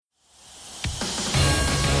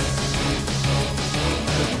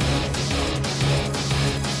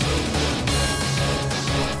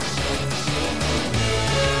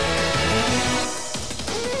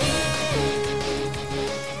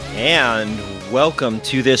And welcome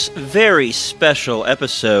to this very special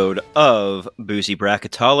episode of Boozy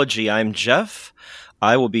Bracketology. I'm Jeff.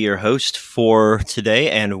 I will be your host for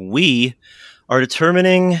today, and we are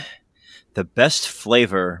determining the best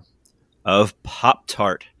flavor of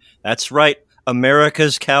Pop-Tart. That's right,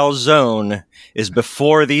 America's calzone is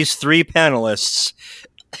before these three panelists,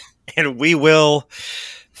 and we will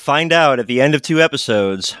find out at the end of 2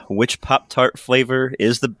 episodes which Pop-Tart flavor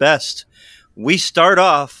is the best. We start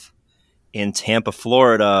off in Tampa,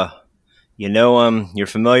 Florida. You know him. You're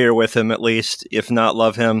familiar with him, at least. If not,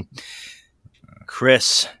 love him.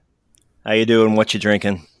 Chris, how you doing? What you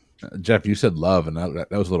drinking? Jeff, you said love, and that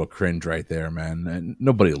was a little cringe right there, man. And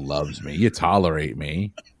nobody loves me. You tolerate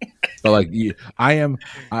me. But, like,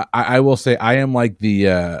 I will say I am like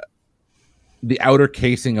the outer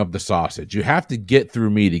casing of the sausage. You have to get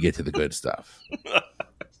through me to get to the good stuff.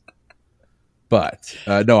 But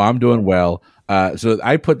no, I'm doing well. So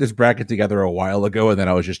I put this bracket together a while ago, and then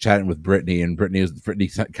I was just chatting with Brittany, and Brittany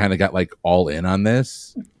kind of got like all in on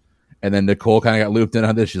this, and then Nicole kind of got looped in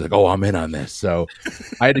on this. She's like, "Oh, I'm in on this." So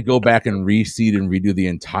I had to go back and reseed and redo the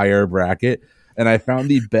entire bracket, and I found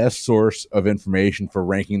the best source of information for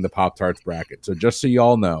ranking the Pop-Tarts bracket. So just so you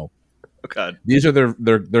all know, Okay. these are their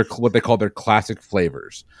what they call their classic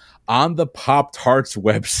flavors on the Pop-Tarts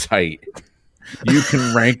website. You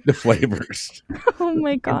can rank the flavors. Oh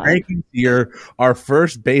my god! The rankings here are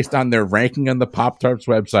first based on their ranking on the Pop-Tarts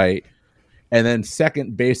website, and then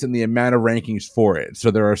second based on the amount of rankings for it.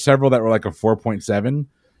 So there are several that were like a 4.7, and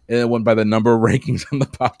then one by the number of rankings on the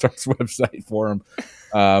Pop-Tarts website for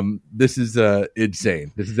them. This is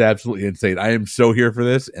insane. This is absolutely insane. I am so here for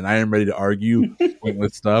this, and I am ready to argue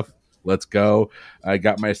pointless stuff. Let's go. I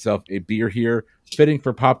got myself a beer here, fitting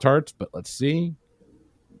for Pop-Tarts, but let's see.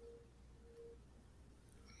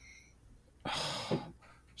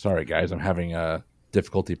 Sorry, guys. I'm having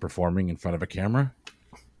difficulty performing in front of a camera.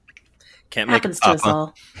 Can't make Happens it to pop, us huh?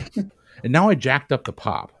 all. And now I jacked up the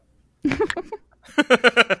pop. And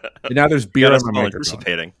now there's beer Got on us my all microphone.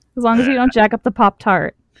 anticipating. As long as you don't jack up the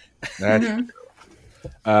Pop-Tart. That's,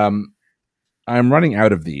 I'm running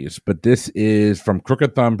out of these, but this is from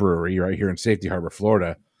Crooked Thumb Brewery right here in Safety Harbor,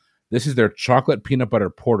 Florida. This is their chocolate peanut butter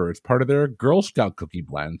porter. It's part of their Girl Scout cookie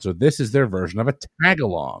blend. So this is their version of a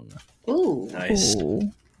tag-along. Ooh. Nice.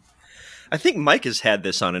 Ooh. I think Mike has had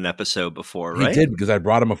this on an episode before, right? He did, because I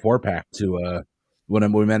brought him a 4-pack to when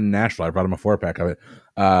we met in Nashville. I brought him a 4-pack of it.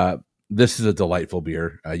 This is a delightful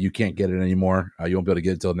beer. You can't get it anymore. You won't be able to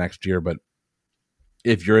get it until next year. But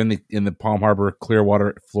if you're in the Palm Harbor,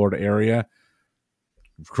 Clearwater, Florida area,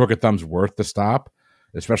 Crooked Thumb's worth the stop,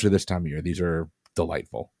 especially this time of year. These are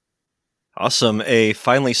delightful. Awesome.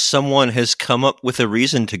 Finally, someone has come up with a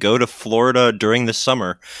reason to go to Florida during the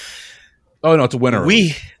summer. Oh, no, it's a winter.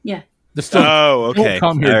 Yeah. Okay. Don't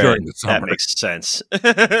come here All during the summer. That makes sense.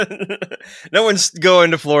 No one's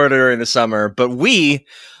going to Florida during the summer, but we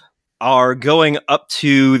are going up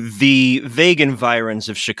to the vague environs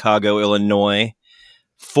of Chicago, Illinois,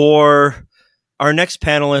 for our next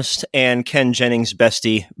panelist and Ken Jennings'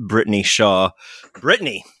 bestie, Brittany Shaw.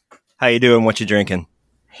 Brittany, how you doing? What you drinking?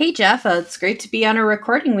 Hey, Jeff. It's great to be on a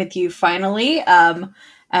recording with you finally.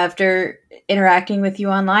 After interacting with you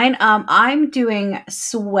online, I'm doing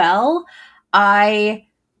swell. I,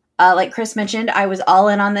 like Chris mentioned, I was all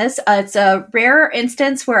in on this. It's a rare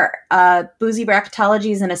instance where boozy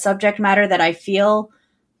bracketology is in a subject matter that I feel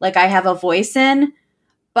like I have a voice in.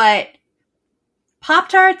 But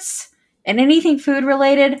Pop-Tarts and anything food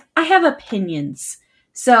related, I have opinions.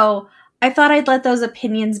 So I thought I'd let those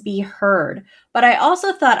opinions be heard. But I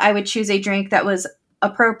also thought I would choose a drink that was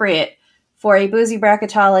appropriate for a boozy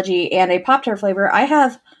bracketology and a Pop-Tart flavor. I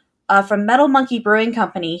have from Metal Monkey Brewing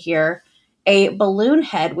Company here a Balloon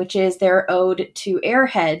Head, which is their ode to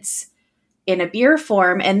airheads in a beer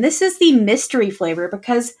form. And this is the mystery flavor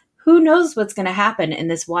because who knows what's going to happen in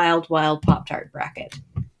this wild, wild Pop-Tart bracket.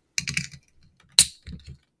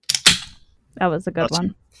 That was a good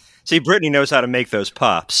one. See, Brittany knows how to make those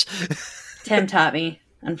pops. Tim taught me,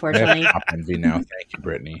 unfortunately. Pop envy now. Thank you,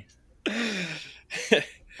 Brittany.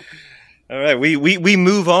 All right, we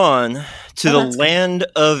move on to the land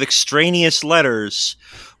of extraneous letters,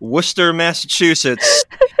 Worcester, Massachusetts,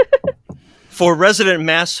 for resident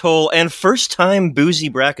masshole and first-time boozy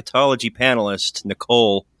bracketology panelist,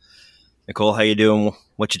 Nicole. Nicole, how you doing?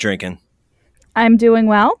 What you drinking? I'm doing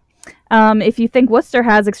well. If you think Worcester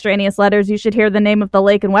has extraneous letters, you should hear the name of the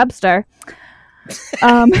lake in Webster.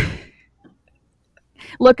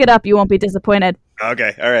 Look it up. You won't be disappointed.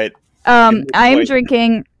 Okay, all right. I am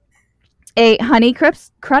drinking a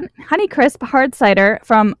Honeycrisp hard cider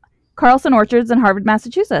from Carlson Orchards in Harvard,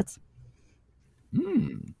 Massachusetts.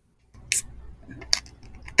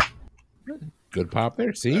 Good pop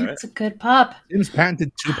there. See? All right. It's a good pop. Tim's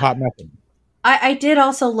patented 2-pop method. I did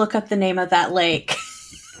also look up the name of that lake.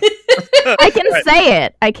 I can say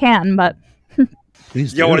it. I can, but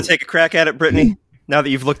Please Y'all do. want to take a crack at it, Brittany? Now that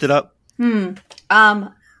you've looked it up.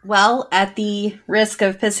 Well, at the risk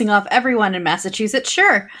of pissing off everyone in Massachusetts,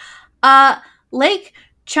 sure. Lake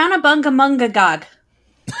Chonabungamungagog.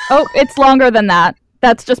 oh, it's longer than that.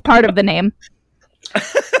 That's just part of the name.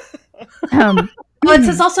 Oh,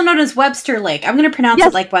 it's also known as Webster Lake. I'm going to pronounce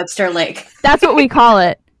it like Webster Lake. That's what we call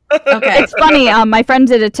it. Okay. It's funny. My friend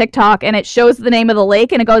did a TikTok, and it shows the name of the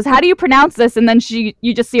lake, and it goes, "How do you pronounce this?" And then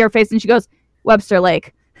you just see her face, and she goes, "Webster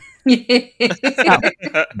Lake."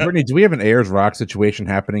 Brittany, do we have an Ayers Rock situation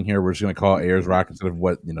happening here? We're just going to call it Ayers Rock instead of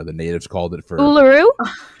what the natives called it for. Uluru?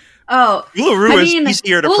 Oh, Uluru is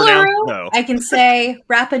easier to pronounce, though. I can say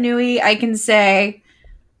Rapa Nui. I can say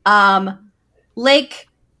Lake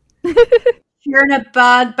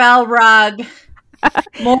Chernabog Balrog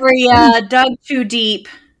Moria Dug Too Deep.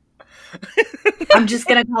 I'm just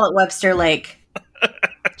going to call it Webster Lake.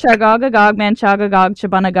 Chagagagog, Manchagagog,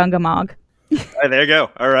 Chabunagungamog. There you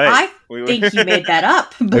go. All right. I think you made that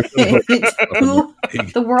up. But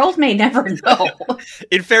the world may never know.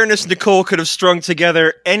 In fairness, Nicole could have strung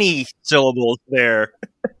together any syllables there,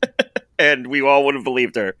 and we all would have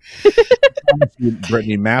believed her.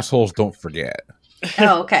 Brittany, massholes don't forget.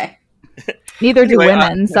 Oh, okay. Neither do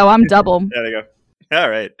women, so I'm double. There you go. All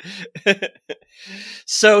right.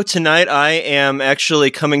 So tonight I am actually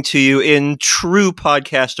coming to you in true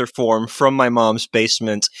podcaster form from my mom's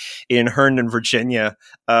basement in Herndon, Virginia.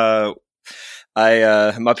 I'm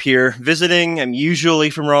up here visiting. I'm usually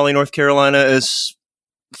from Raleigh, North Carolina, as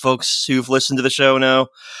folks who've listened to the show know.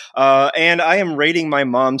 And I am raiding my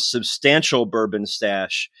mom's substantial bourbon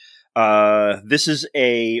stash. This is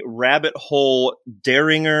a Rabbit Hole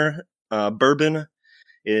Daringer bourbon.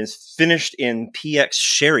 It is finished in PX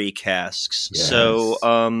sherry casks. Yes. So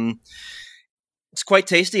it's quite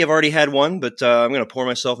tasty. I've already had one, but I'm going to pour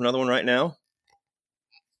myself another one right now.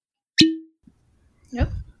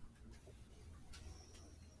 Yep.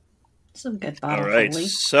 Some good bottle. All right, Holy.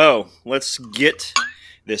 so let's get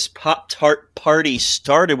this Pop-Tart party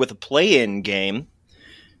started with a play-in game.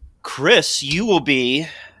 Chris, you will be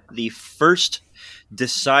the first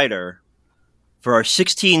decider for our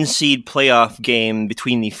 16-seed playoff game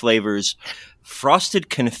between the flavors Frosted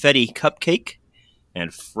Confetti Cupcake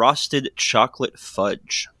and Frosted Chocolate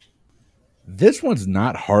Fudge. This one's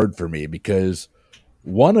not hard for me because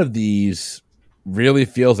one of these really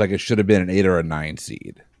feels like it should have been an 8 or a 9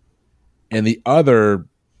 seed. And the other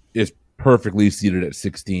is perfectly seeded at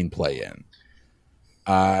 16 play-in.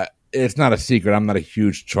 It's not a secret. I'm not a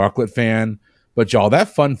huge chocolate fan. But y'all,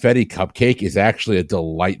 that Funfetti Cupcake is actually a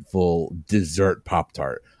delightful dessert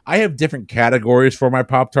Pop-Tart. I have different categories for my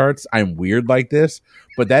Pop-Tarts. I'm weird like this.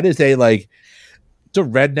 But that is it's a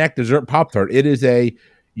redneck dessert Pop-Tart. It is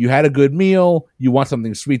you had a good meal, you want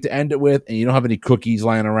something sweet to end it with, and you don't have any cookies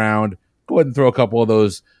lying around. Go ahead and throw a couple of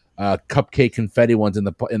those cupcake confetti ones in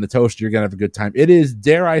the toaster. You're going to have a good time. It is,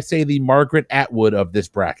 dare I say, the Margaret Atwood of this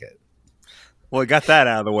bracket. Well, I got that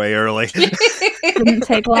out of the way early. Didn't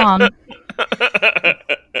take long.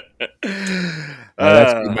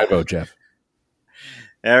 That's my vote, Jeff.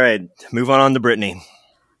 All right, move on to Brittany.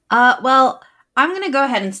 Well, I'm going to go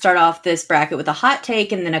ahead and start off this bracket with a hot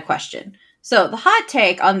take and then a question. So the hot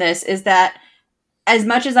take on this is that as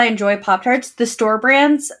much as I enjoy Pop-Tarts, the store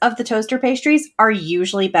brands of the toaster pastries are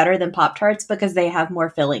usually better than Pop-Tarts because they have more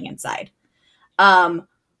filling inside.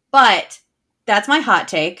 But that's my hot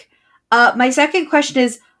take. My second question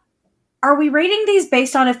is, are we rating these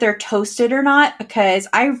based on if they're toasted or not? Because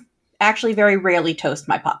I actually very rarely toast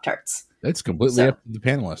my Pop-Tarts. That's completely up to the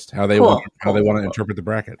panelists, how they want to interpret the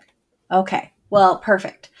bracket. Okay. Well,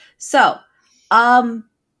 perfect. So,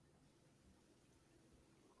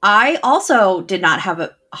 I also did not have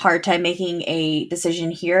a hard time making a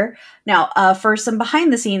decision here. Now, for some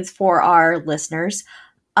behind the scenes for our listeners,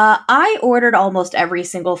 I ordered almost every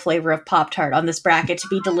single flavor of Pop-Tart on this bracket to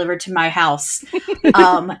be delivered to my house.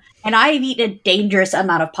 And I've eaten a dangerous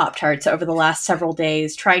amount of Pop-Tarts over the last several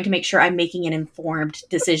days, trying to make sure I'm making an informed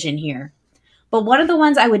decision here. But one of the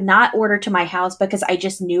ones I would not order to my house because I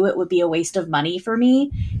just knew it would be a waste of money for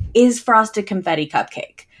me is Frosted Confetti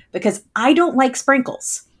Cupcake, because I don't like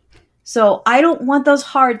sprinkles. So I don't want those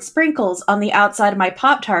hard sprinkles on the outside of my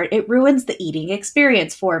Pop-Tart. It ruins the eating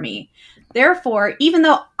experience for me. Therefore, even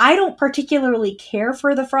though I don't particularly care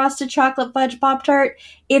for the Frosted Chocolate Fudge Pop-Tart,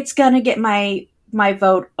 it's going to get my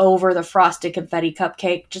vote over the Frosted Confetti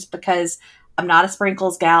Cupcake just because I'm not a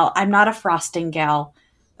sprinkles gal. I'm not a frosting gal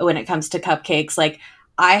when it comes to cupcakes. Like,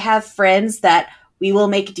 I have friends that we will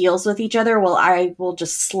make deals with each other. Well, I will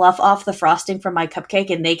just slough off the frosting from my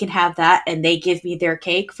cupcake and they can have that, and they give me their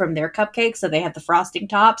cake from their cupcake, so they have the frosting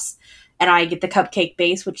tops and I get the cupcake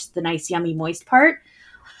base, which is the nice yummy moist part.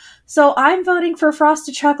 So I'm voting for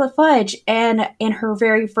frosted chocolate fudge, and in her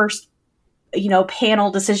very first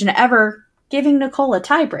panel decision ever, giving Nicole a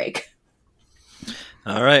tie break.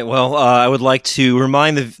 All right. Well, I would like to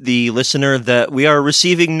remind the listener that we are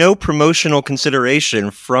receiving no promotional consideration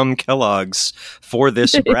from Kellogg's for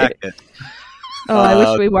this bracket. Oh, I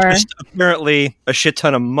wish we were. Just apparently a shit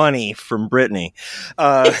ton of money from Brittany.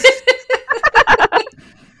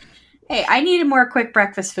 Hey, I needed more quick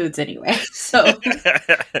breakfast foods anyway, so...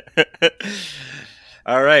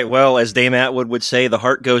 All right. Well, as Dame Atwood would say, the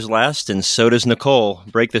heart goes last, and so does Nicole.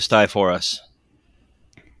 Break this tie for us.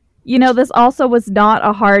 This also was not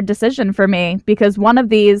a hard decision for me, because one of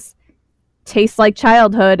these tastes like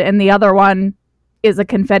childhood and the other one is a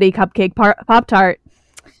confetti cupcake Pop-Tart.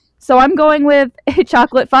 So I'm going with a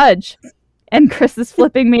chocolate fudge. And Chris is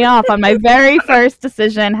flipping me off on my very first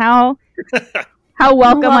decision. How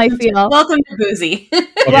welcome I feel. Welcome to Boozy.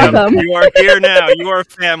 Welcome. You are here now. You are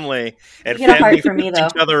family. And You get a family heart for me, though.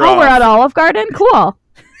 each other Oh, off. we're at Olive Garden? Cool.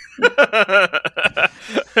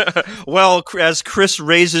 Well, as Chris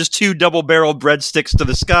raises 2 double-barreled breadsticks to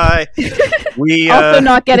the sky, we Also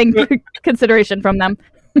not getting consideration from them.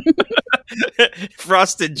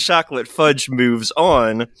 frosted chocolate fudge moves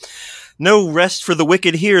on. No rest for the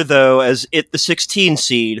wicked here, though, as the 16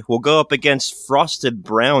 seed, will go up against frosted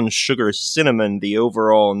brown sugar cinnamon, the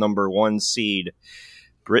overall number 1 seed.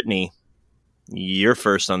 Brittany, you're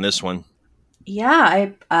first on this one. Yeah,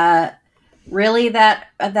 really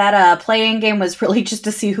that playing game was really just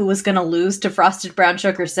to see who was going to lose to frosted brown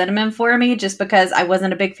sugar cinnamon for me, just because I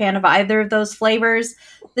wasn't a big fan of either of those flavors.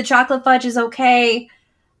 The chocolate fudge is okay.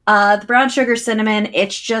 The brown sugar cinnamon,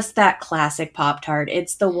 it's just that classic Pop-Tart.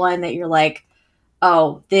 It's the one that you're like,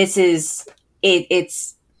 oh, this is it.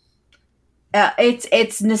 It's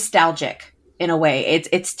nostalgic in a way.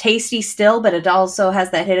 It's tasty still, but it also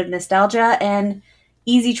has that hit of nostalgia. And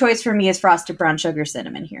easy choice for me is frosted brown sugar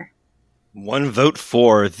cinnamon here. 1 vote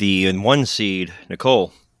for the 1 seed,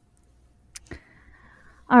 Nicole.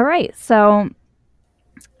 All right. So,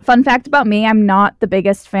 fun fact about me, I'm not the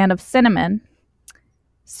biggest fan of cinnamon.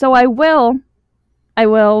 So I will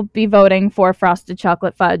be voting for frosted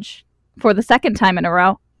chocolate fudge for the second time in a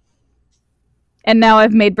row. And now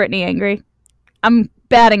I've made Brittany angry. I'm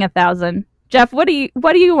batting 1,000. Jeff, what do you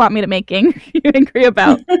want me to make you angry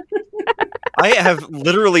about? I have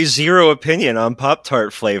literally zero opinion on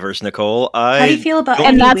Pop-Tart flavors, Nicole. How do you feel about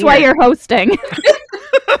And that's why you're hosting.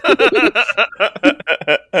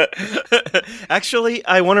 Actually,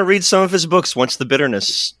 I want to read some of his books once the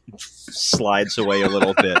bitterness slides away a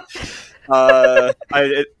little bit. My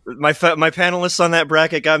panelists on that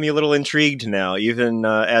bracket got me a little intrigued now, even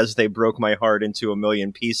as they broke my heart into a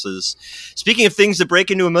million pieces. Speaking of things that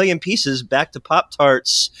break into a million pieces, back to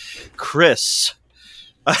Pop-Tarts. Chris,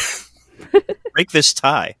 break this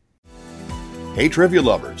tie. Hey, trivia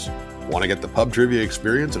lovers. Want to get the pub trivia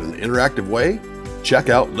experience in an interactive way? Check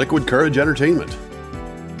out Liquid Courage Entertainment.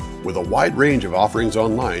 With a wide range of offerings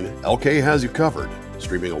online, LK has you covered,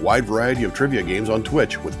 streaming a wide variety of trivia games on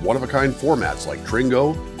Twitch with one-of-a-kind formats like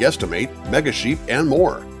Tringo, Guesstimate, Mega Sheep, and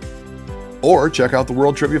more. Or check out the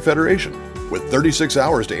World Trivia Federation. With 36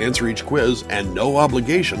 hours to answer each quiz and no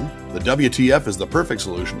obligation, the WTF is the perfect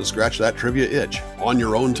solution to scratch that trivia itch on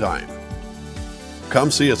your own time.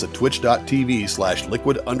 Come see us at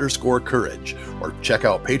twitch.tv/liquid_courage or check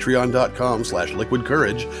out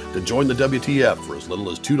patreon.com/liquidcourage to join the WTF for as little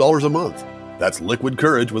as $2 a month. That's Liquid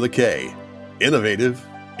Courage with a K. Innovative,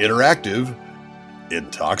 interactive,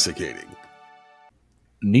 intoxicating.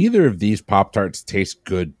 Neither of these Pop-Tarts taste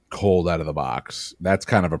good cold out of the box. That's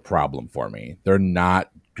kind of a problem for me. They're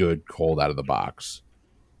not good cold out of the box.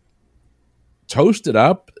 Toasted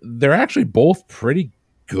up, they're actually both pretty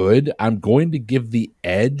good. I'm going to give the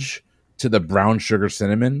edge to the brown sugar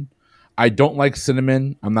cinnamon. I don't like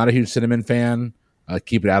cinnamon. I'm not a huge cinnamon fan.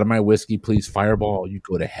 Keep it out of my whiskey, please. Fireball, you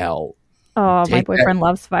go to hell. Oh, my boyfriend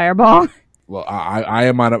loves Fireball. Well, I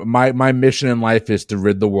am on my mission in life is to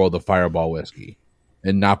rid the world of Fireball whiskey,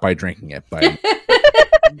 and not by drinking it. By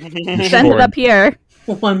Send it up here.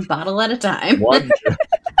 One bottle at a time. one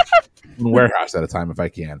warehouse at a time, if I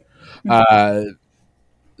can.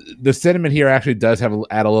 The cinnamon here actually does add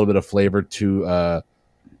a little bit of flavor to a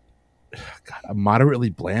moderately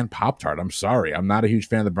bland Pop-Tart. I'm sorry. I'm not a huge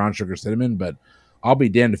fan of the brown sugar cinnamon, but I'll be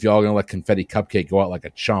damned if y'all are going to let confetti cupcake go out like a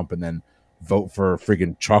chump and then vote for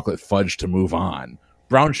freaking chocolate fudge to move on.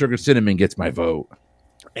 Brown sugar cinnamon gets my vote.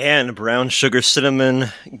 And Brown Sugar Cinnamon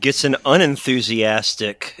gets an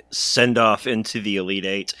unenthusiastic send-off into the Elite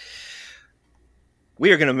Eight.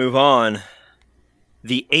 We are going to move on.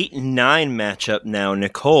 The 8-9 matchup now.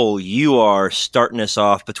 Nicole, you are starting us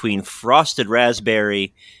off between Frosted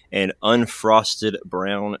Raspberry and Unfrosted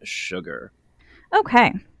Brown Sugar.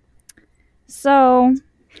 Okay. So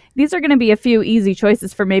these are going to be a few easy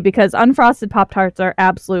choices for me because unfrosted Pop-Tarts are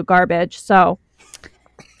absolute garbage. So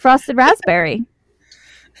Frosted Raspberry.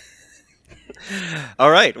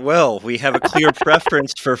 All right. Well, we have a clear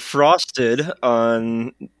preference for Frosted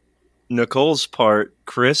on Nicole's part.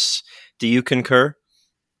 Chris, do you concur?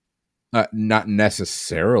 Not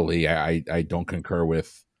necessarily. I don't concur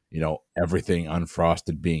with, everything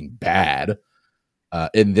unfrosted being bad.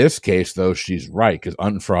 In this case, though, she's right, because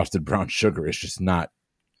unfrosted brown sugar is just not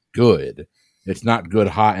good. It's not good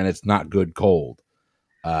hot, and it's not good cold.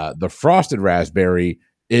 The frosted raspberry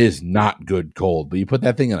is not good cold, but you put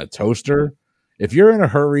that thing in a toaster. If you're in a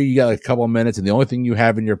hurry, you got like a couple of minutes, and the only thing you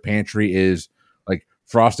have in your pantry is like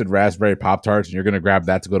frosted raspberry Pop-Tarts, and you're going to grab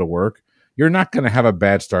that to go to work, you're not going to have a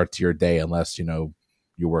bad start to your day unless, you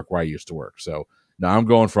work where I used to work. So, no, I'm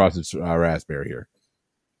going frosted raspberry here.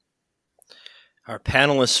 Our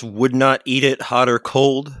panelists would not eat it hot or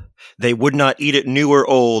cold. They would not eat it new or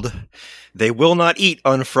old. They will not eat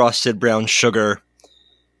unfrosted brown sugar.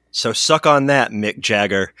 So suck on that, Mick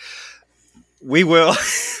Jagger. We will...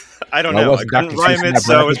 I don't know. I couldn't rhyme it,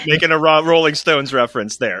 so I was making a Rolling Stones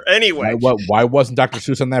reference there. Anyway. Why wasn't Dr.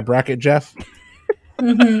 Seuss on that bracket, Jeff?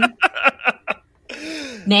 Mm-hmm.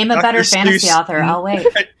 Name a better fantasy author. I'll wait.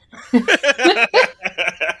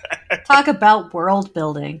 Talk about world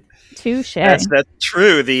building. Touche. That's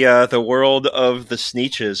true. The world of the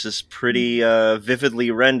Sneetches is pretty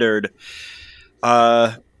vividly rendered.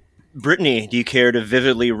 Brittany, do you care to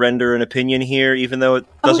vividly render an opinion here, even though it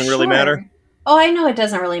doesn't really matter? Oh, I know it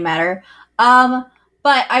doesn't really matter. But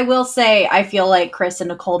I will say I feel like Chris and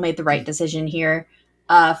Nicole made the right decision here.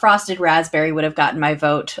 Frosted raspberry would have gotten my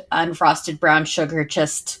vote. Unfrosted brown sugar,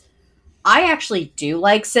 I actually do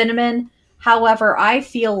like cinnamon. However, I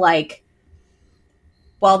feel like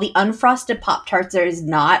while the unfrosted Pop-Tarts are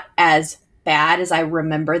not as bad as I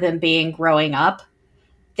remember them being growing up,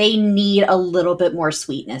 they need a little bit more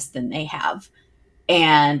sweetness than they have.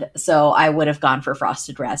 And so I would have gone for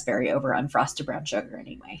frosted raspberry over unfrosted brown sugar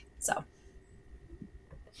anyway. So.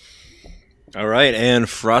 All right, and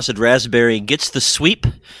frosted raspberry gets the sweep.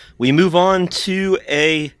 We move on to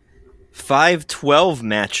a 5-12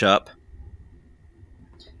 matchup.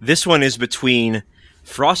 This one is between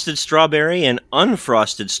frosted strawberry and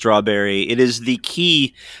unfrosted strawberry. It is the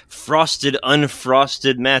key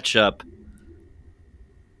frosted-unfrosted matchup.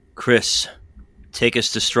 Chris, take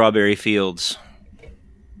us to Strawberry Fields.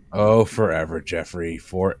 Oh, forever, Jeffrey,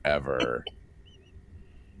 forever.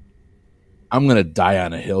 I'm going to die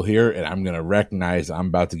on a hill here, and I'm going to recognize I'm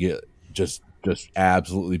about to get just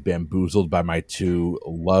absolutely bamboozled by my two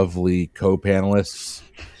lovely co-panelists.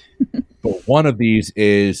 But one of these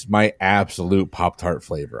is my absolute Pop-Tart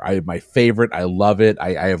flavor. My favorite. I love it.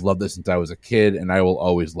 I have loved this since I was a kid, and I will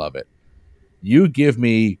always love it. You give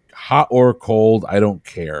me hot or cold, I don't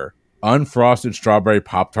care. Unfrosted strawberry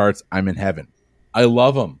Pop-Tarts, I'm in heaven. I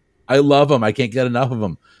love them. I can't get enough of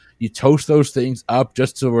them. You toast those things up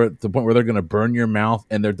just to the point where they're going to burn your mouth,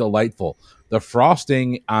 and they're delightful. The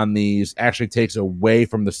frosting on these actually takes away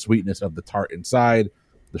from the sweetness of the tart inside.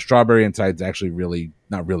 The strawberry inside is actually really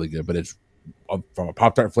not really good, but it's from a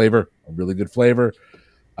Pop-Tart flavor, a really good flavor.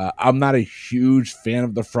 I'm not a huge fan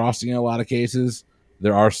of the frosting in a lot of cases.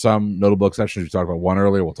 There are some notable exceptions. We talked about one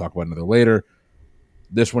earlier. We'll talk about another later.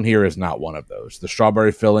 This one here is not one of those. The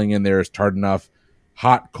strawberry filling in there is tart enough.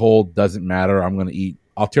 Hot, cold, doesn't matter.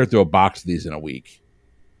 I'll tear through a box of these in a week.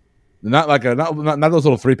 Not like not those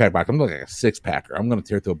little 3-pack boxes. I'm like a 6-packer. I'm going to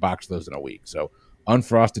tear through a box of those in a week. So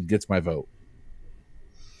unfrosted gets my vote.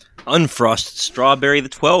 Unfrosted strawberry, the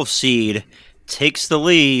 12 seed, takes the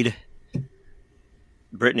lead.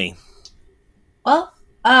 Brittany. Well,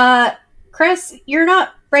 Chris, you're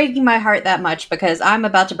not breaking my heart that much because I'm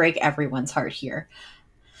about to break everyone's heart here.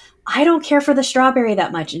 I don't care for the strawberry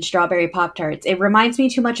that much in strawberry Pop-Tarts. It reminds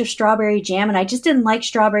me too much of strawberry jam, and I just didn't like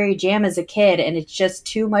strawberry jam as a kid, and it's just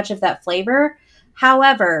too much of that flavor.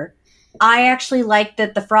 However, I actually like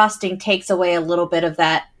that the frosting takes away a little bit of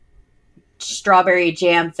that strawberry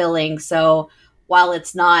jam filling. So while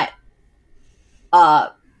it's not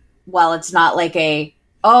like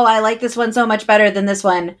I like this one so much better than this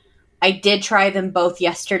one, I did try them both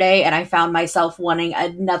yesterday, and I found myself wanting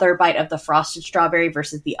another bite of the frosted strawberry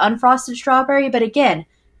versus the unfrosted strawberry. But again,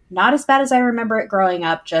 not as bad as I remember it growing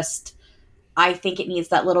up. Just I think it needs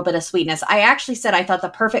that little bit of sweetness. I actually said I thought the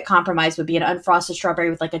perfect compromise would be an unfrosted strawberry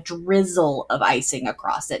with like a drizzle of icing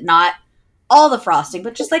across it. Not all the frosting,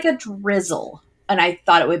 but just like a drizzle. And I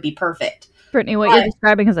thought it would be perfect. Brittany, what you're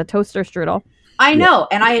describing is a toaster strudel. I know,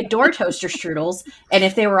 and I adore toaster strudels. And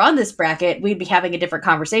if they were on this bracket, we'd be having a different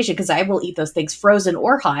conversation because I will eat those things frozen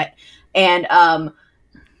or hot. And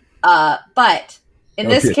but in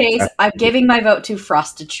this case, I'm giving my vote to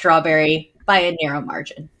frosted strawberry by a narrow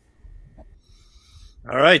margin.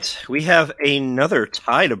 All right, we have another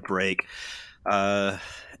tie to break.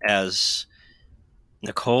 As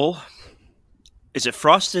Nicole, is it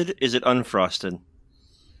frosted? Is it unfrosted?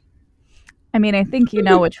 I mean, I think you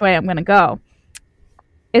know which way I'm going to go.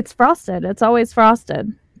 It's frosted. It's always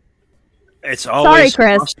frosted. It's always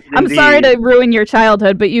sorry, Chris. I'm sorry to ruin your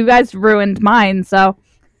childhood, but you guys ruined mine, so.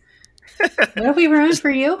 What have we ruined for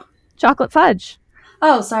you? Chocolate fudge.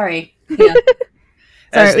 Oh, sorry. Yeah.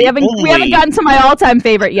 Sorry, we haven't gotten to my all-time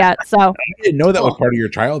favorite yet, so. I didn't know that was part of your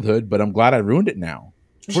childhood, but I'm glad I ruined it now.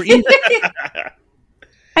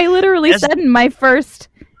 I literally said in my first.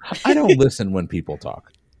 I don't listen when people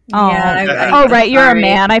talk. Oh, yeah, right. You're a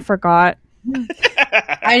man. I forgot.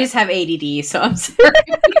 I just have ADD, so I'm sorry.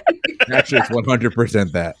 Actually, it's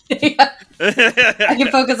 100% that. Yeah. I can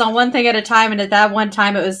focus on one thing at a time, and at that one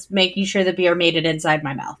time, it was making sure the beer made it inside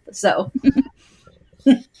my mouth. So,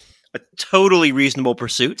 a totally reasonable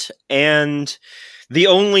pursuit, and the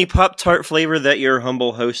only Pop-Tart flavor that your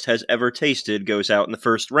humble host has ever tasted goes out in the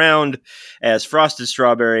first round, as frosted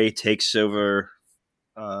strawberry takes over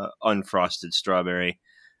unfrosted strawberry.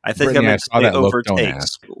 I think Brittany, I'm going to say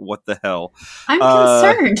overtakes. What the hell? I'm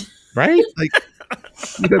concerned. Right? Like,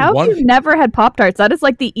 how have you never had Pop-Tarts? That is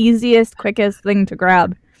like the easiest, quickest thing to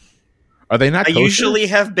grab. Are they not I kosher? Usually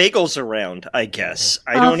have bagels around, I guess.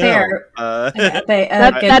 I don't fair. know.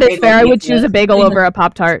 That is fair. I would choose a bagel over a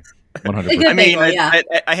Pop-Tart. 100%. I mean,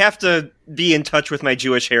 I have to be in touch with my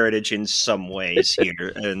Jewish heritage in some ways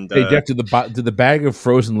here. And hey, Jeff, did the bag of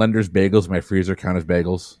frozen Lender's bagels in my freezer count as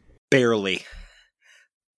bagels? Barely.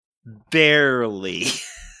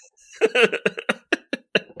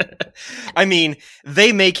 I mean,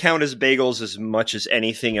 they may count as bagels as much as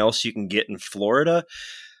anything else you can get in Florida,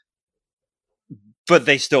 but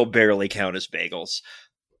they still barely count as bagels.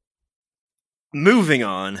 Moving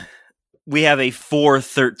on, we have a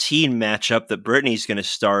 4-13 matchup that Brittany's going to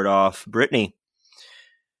start off. Brittany,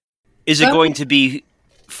 is it going to be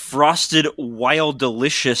Frosted Wild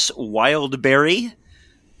Delicious Wild Berry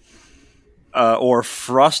or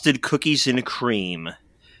Frosted Cookies and Cream?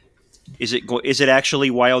 Is it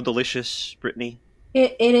actually Wild Delicious, Brittany?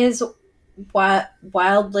 It is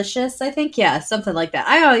Wildlicious, I think. Yeah, something like that.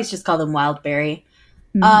 I always just call them Wild Berry.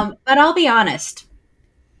 Mm-hmm. But I'll be honest.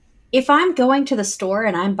 If I'm going to the store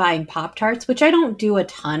and I'm buying Pop-Tarts, which I don't do a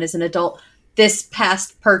ton as an adult, this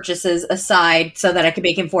past purchases aside so that I can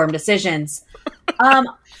make informed decisions.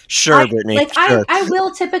 Sure, Brittany. Sure. I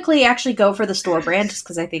will typically actually go for the store brand just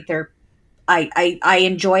because I think I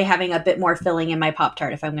enjoy having a bit more filling in my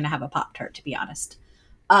Pop-Tart if I'm going to have a Pop-Tart, to be honest.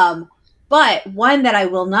 But one that I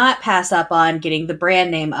will not pass up on getting the brand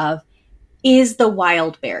name of is the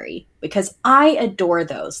Wild Berry, because I adore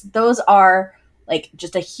those. Those are like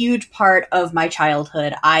just a huge part of my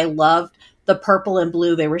childhood. I loved the purple and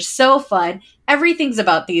blue. They were so fun. Everything's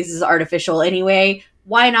about these is artificial anyway.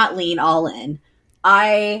 Why not lean all in?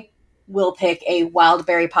 I will pick a Wild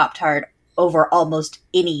Berry Pop-Tart over almost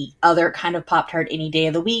any other kind of Pop-Tart any day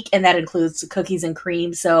of the week, and that includes cookies and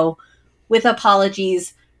cream. So with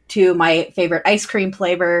apologies to my favorite ice cream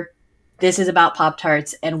flavor, this is about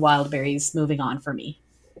Pop-Tarts and Wild Berries. Moving on for me.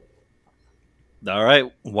 All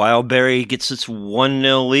right. Wild Berry gets its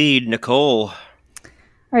 1-0 lead. Nicole. All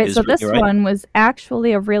right, so this one was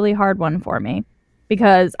actually a really hard one for me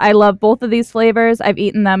because I love both of these flavors. I've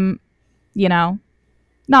eaten them,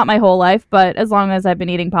 not my whole life, but as long as I've been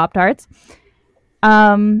eating Pop-Tarts.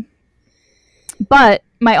 But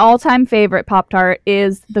my all-time favorite Pop-Tart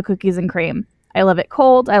is the cookies and cream. I love it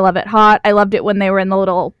cold. I love it hot. I loved it when they were in the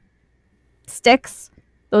little sticks.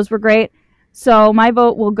 Those were great. So my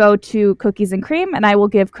vote will go to cookies and cream, and I will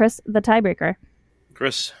give Chris the tiebreaker.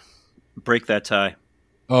 Chris, break that tie.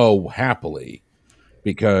 Oh, happily.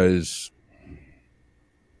 Because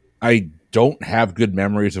I don't have good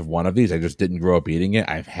memories of one of these. I just didn't grow up eating it.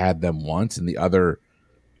 I've had them once, and the other,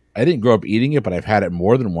 I didn't grow up eating it, but I've had it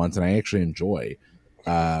more than once, and I actually enjoy.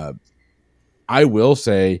 I will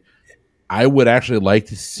say, I would actually like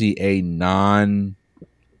to see a non-frosted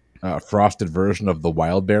version of the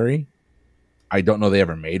Wild Berry. I don't know they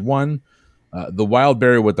ever made one. The Wild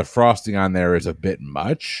Berry with the frosting on there is a bit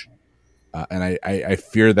much. And I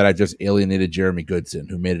fear that I just alienated Jeremy Goodson,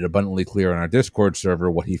 who made it abundantly clear on our Discord server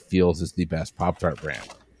what he feels is the best Pop-Tart brand.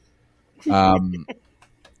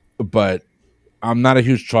 But I'm not a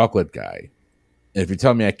huge chocolate guy. And if you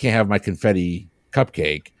tell me I can't have my confetti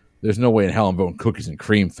cupcake, there's no way in hell I'm voting cookies and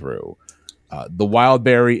cream through. The wild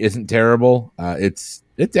berry isn't terrible.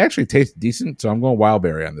 It actually tastes decent, so I'm going wild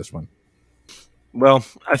berry on this one. Well,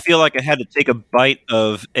 I feel like I had to take a bite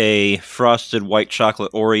of a frosted white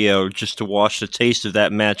chocolate Oreo just to wash the taste of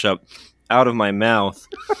that matchup out of my mouth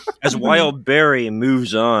as wild berry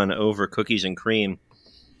moves on over cookies and cream.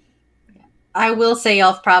 I will say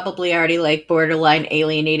y'all probably already borderline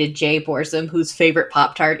alienated Jay Borsum, whose favorite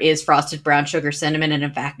Pop-Tart is frosted brown sugar cinnamon, and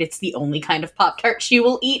in fact, it's the only kind of Pop-Tart she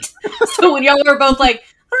will eat. So when y'all were both like,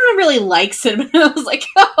 I don't really like cinnamon, I was like,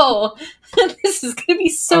 oh, this is going to be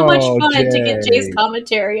so much fun to get Jay's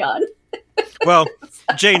commentary on. Well,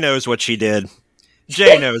 Jay knows what she did.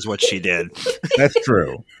 Jay knows what she did. That's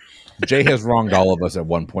true. Jay has wronged all of us at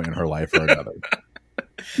one point in her life or another.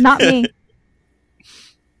 Not me.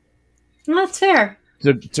 That's fair.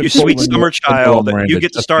 You sweet summer child, you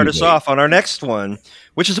get to start us off on our next one,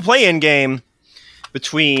 which is a play-in game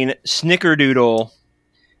between Snickerdoodle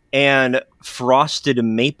and Frosted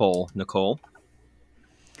Maple, Nicole.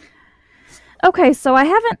 Okay, so I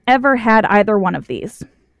haven't ever had either one of these.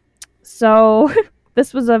 So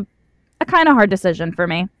this was a kind of hard decision for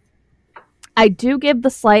me. I do give the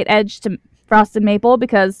slight edge to Frosted Maple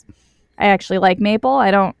because I actually like maple.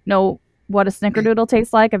 I don't know what a Snickerdoodle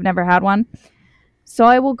tastes like. I've never had one. So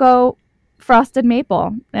I will go Frosted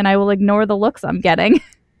Maple, and I will ignore the looks I'm getting.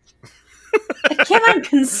 Again, I'm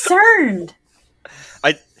concerned.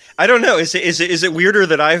 I don't know. Is it weirder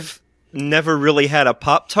that I've never really had a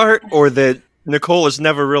Pop-Tart, or that Nicole has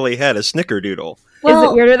never really had a Snickerdoodle? Well,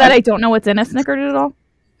 is it weirder that I don't know what's in a Snickerdoodle?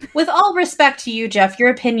 With all respect to you, Jeff, your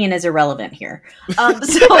opinion is irrelevant here. So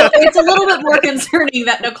it's a little bit more concerning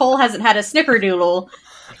that Nicole hasn't had a Snickerdoodle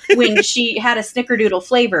when she had a Snickerdoodle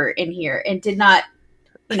flavor in here and did not,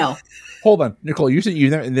 Hold on, Nicole. You said you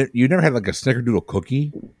never had like a Snickerdoodle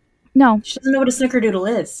cookie? No. She doesn't know what a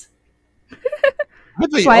Snickerdoodle is.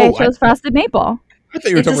 That's why I chose Frosted Maple. I thought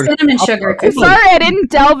you were It's a talking cinnamon sugar cookie. Sorry, I didn't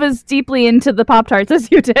delve as deeply into the Pop-Tarts as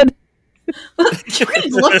you did. You could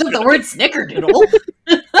have looked at the word Snickerdoodle.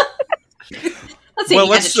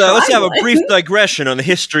 Let's have a brief digression on the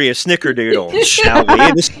history of Snickerdoodle, shall we?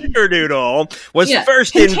 The Snickerdoodle was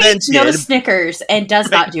first invented. No Snickers and does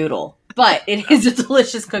not doodle, but it is a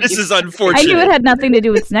delicious cookie. This is unfortunate. I knew it had nothing to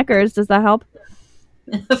do with Snickers. Does that help?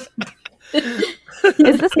 Is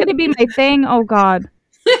this going to be my thing? Oh, God.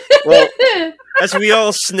 Well, as we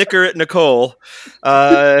all snicker at Nicole,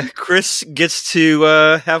 Chris gets to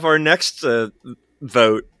have our next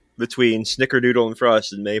vote between Snickerdoodle and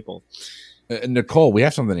Frosted Maple. Nicole, we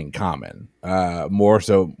have something in common. More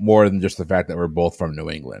than just the fact that we're both from New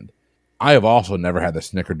England. I have also never had the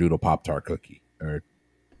Snickerdoodle Pop-Tart cookie or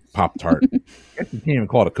Pop-Tart. I guess you can't even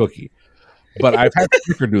call it a cookie. But I've had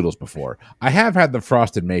Snickerdoodles before. I have had the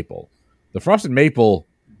Frosted Maple. The Frosted Maple,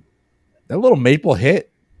 that little maple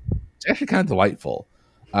hit, it's actually kind of delightful.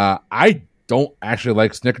 I don't actually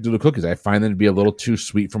like Snickerdoodle cookies. I find them to be a little too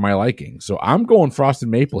sweet for my liking. So I'm going Frosted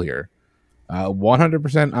Maple here.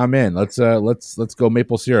 100% I'm in. Let's go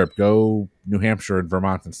maple syrup. Go New Hampshire and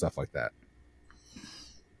Vermont and stuff like that.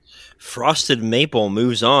 Frosted Maple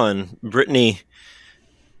moves on. Brittany,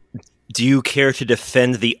 do you care to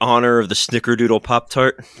defend the honor of the Snickerdoodle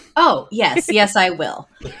Pop-Tart? Oh, yes, I will.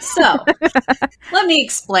 So, let me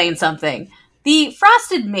explain something. The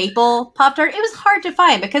Frosted Maple Pop-Tart, it was hard to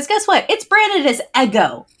find because guess what? It's branded as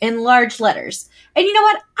Eggo in large letters. And you know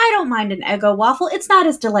what? I don't mind an Eggo waffle. It's not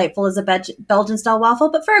as delightful as a Belgian-style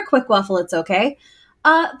waffle, but for a quick waffle, it's okay.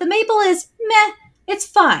 The maple is meh. It's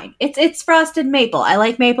fine. It's Frosted Maple. I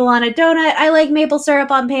like maple on a donut. I like maple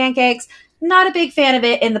syrup on pancakes. Not a big fan of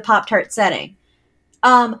it in the Pop-Tart setting.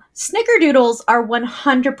 Snickerdoodles are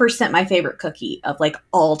 100% my favorite cookie of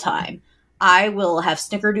all time. I will have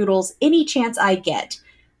Snickerdoodles any chance I get.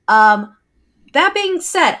 That being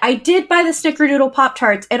said, I did buy the Snickerdoodle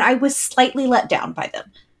Pop-Tarts and I was slightly let down by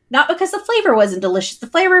them. Not because the flavor wasn't delicious. The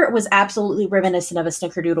flavor was absolutely reminiscent of a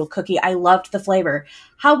Snickerdoodle cookie. I loved the flavor.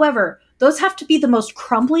 However, those have to be the most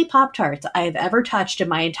crumbly Pop-Tarts I have ever touched in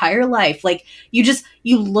my entire life.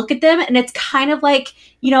 You look at them and it's kind of like,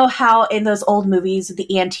 how in those old movies,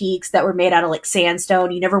 the antiques that were made out of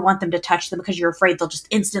sandstone, you never want them to touch them because you're afraid they'll just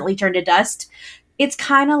instantly turn to dust. It's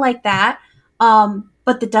kind of like that.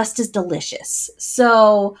 But the dust is delicious.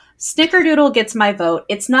 So Snickerdoodle gets my vote.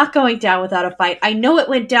 It's not going down without a fight. I know it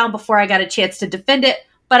went down before I got a chance to defend it,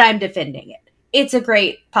 but I'm defending it. It's a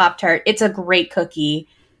great Pop-Tart. It's a great cookie.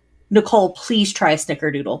 Nicole, please try a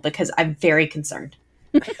snickerdoodle because I'm very concerned.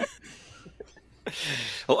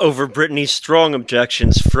 Well, over Brittany's strong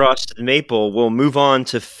objections, Frosted Maple will move on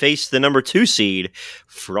to face the number 2 seed,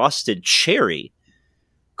 Frosted Cherry.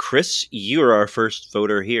 Chris, you're our first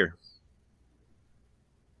voter here.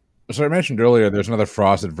 So I mentioned earlier there's another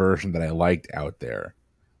frosted version that I liked out there.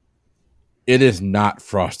 It is not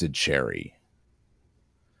Frosted Cherry.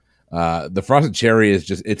 The Frosted Cherry is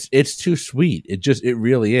just it's too sweet. It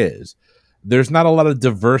really is. There's not a lot of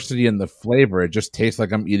diversity in the flavor. It just tastes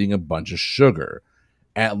like I'm eating a bunch of sugar.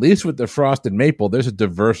 At least with the Frosted Maple, there's a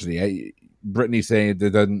diversity. Brittany saying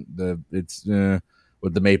with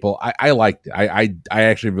the maple. I liked it. I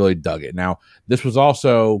actually really dug it. Now, this was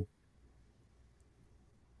also,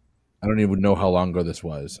 I don't even know how long ago this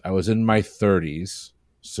was. I was in my 30s,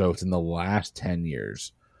 so it's in the last 10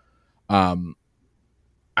 years.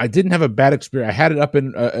 I didn't have a bad experience. I had it up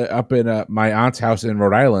in my aunt's house in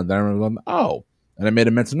Rhode Island. And I remember going, and I made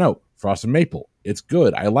a mental note. Frosted Maple. It's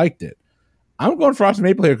good. I liked it. I'm going Frosted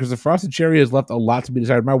Maple here because the Frosted Cherry has left a lot to be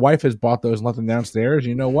desired. My wife has bought those and left them downstairs.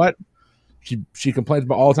 You know what? She complains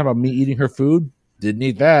about all the time about me eating her food. Didn't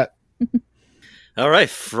eat that. All right,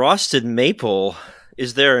 Frosted Maple.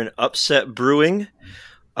 Is there an upset brewing,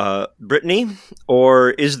 Brittany?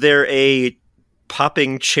 Or is there a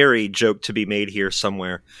popping cherry joke to be made here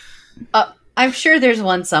somewhere? I'm sure there's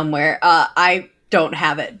one somewhere. I don't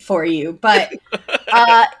have it for you, but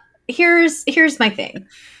here's my thing.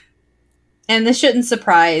 And this shouldn't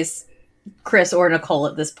surprise Chris or Nicole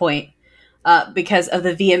at this point because of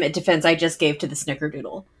the vehement defense I just gave to the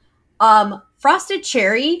snickerdoodle. Frosted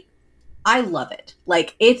Cherry, I love it.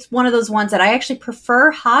 Like, it's one of those ones that I actually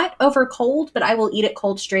prefer hot over cold, but I will eat it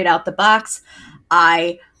cold straight out the box.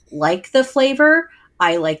 I like the flavor.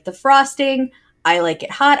 I like the frosting. I like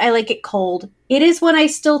it hot. I like it cold. It is one I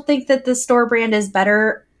still think that the store brand is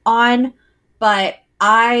better on, but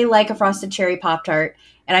I like a Frosted Cherry Pop-Tart.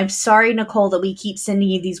 And I'm sorry, Nicole, that we keep sending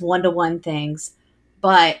you these one-to-one things,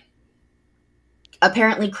 but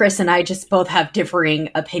apparently Chris and I just both have differing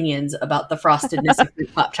opinions about the frostedness of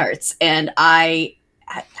fruit Pop-Tarts, and I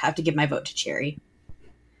have to give my vote to Cherry.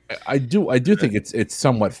 I do think it's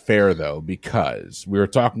somewhat fair, though, because we were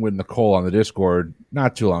talking with Nicole on the Discord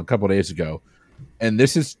not too long, a couple of days ago, and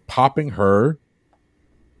this is popping her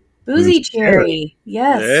Boozy Cherry.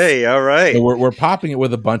 Yes. Hey, all right. So we're popping it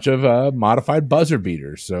with a bunch of modified buzzer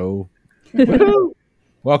beaters. So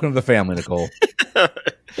welcome to the family, Nicole.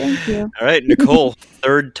 Thank you. All right, Nicole,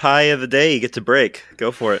 third tie of the day. You get to break.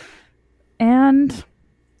 Go for it. And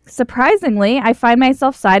surprisingly, I find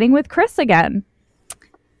myself siding with Chris again.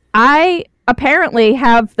 I apparently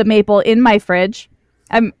have the maple in my fridge.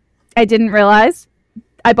 I didn't realize.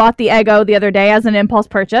 I bought the Eggo the other day as an impulse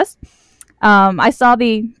purchase. I saw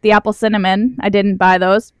the apple cinnamon. I didn't buy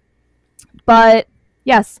those. But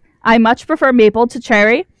yes, I much prefer maple to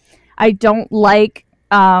cherry. I don't like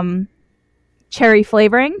cherry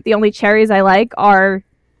flavoring. The only cherries I like are,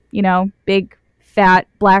 big, fat,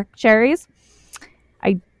 black cherries.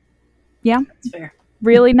 That's fair.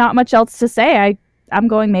 Really not much else to say. I'm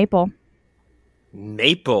going maple.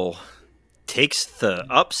 Maple takes the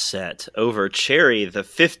upset over cherry. The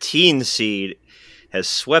 15 seed has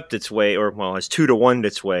swept its way, has 2-1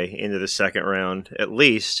 its way into the second round, at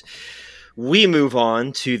least. We move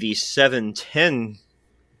on to the 7-10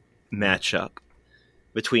 matchup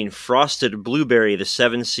between Frosted Blueberry, the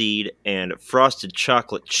 7 seed, and Frosted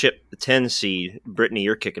Chocolate Chip, the 10 seed. Brittany,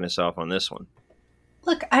 you're kicking us off on this one.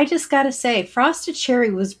 Look, I just gotta say, Frosted Cherry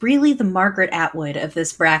was really the Margaret Atwood of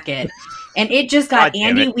this bracket. And it just got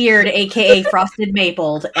Andy Weird, a.k.a. Frosted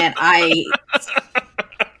Mapled, and I,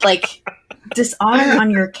 dishonor on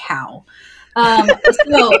your cow.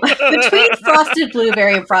 So, between Frosted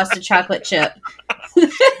Blueberry and Frosted Chocolate Chip.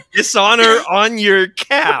 Dishonor on your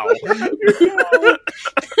cow.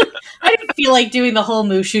 I didn't feel like doing the whole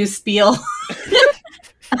Mushu spiel.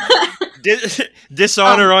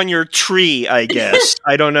 Dishonor on your tree, I guess.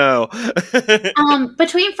 I don't know.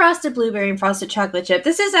 Between Frosted Blueberry and Frosted Chocolate Chip,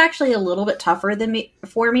 this is actually a little bit tougher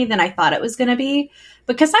for me than I thought it was going to be,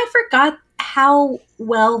 because I forgot how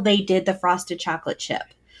well they did the Frosted Chocolate Chip.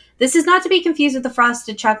 This is not to be confused with the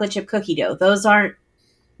Frosted Chocolate Chip cookie dough. Those aren't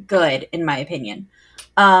good, in my opinion.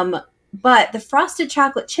 But the Frosted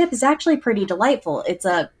Chocolate Chip is actually pretty delightful. It's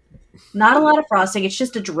not a lot of frosting. It's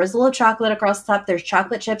just a drizzle of chocolate across the top. There's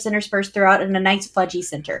chocolate chips interspersed throughout and a nice fudgy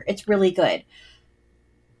center. It's really good.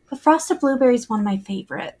 But Frosted Blueberry is one of my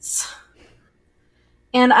favorites.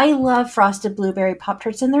 And I love Frosted Blueberry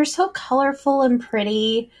Pop-Tarts, and they're so colorful and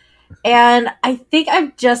pretty. And I think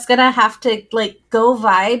I'm just gonna have to like go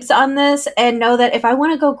vibes on this and know that if I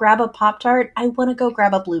want to go grab a Pop-Tart, I want to go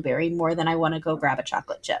grab a blueberry more than I want to go grab a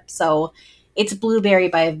chocolate chip. So it's blueberry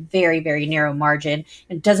by a very, very narrow margin.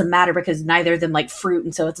 It doesn't matter because neither of them like fruit,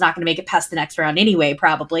 and so it's not going to make it past the next round anyway,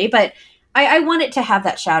 probably. But I want it to have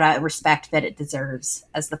that shout out and respect that it deserves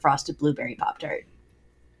as the frosted blueberry Pop-Tart.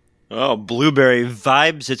 Oh, blueberry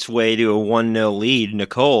vibes its way to a 1-0 lead.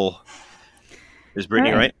 Nicole, is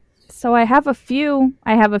Brittany right? So I have a few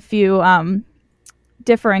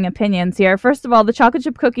differing opinions here. First of all, the chocolate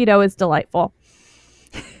chip cookie dough is delightful.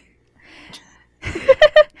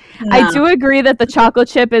 I do agree that the chocolate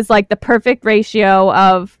chip is like the perfect ratio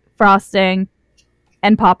of frosting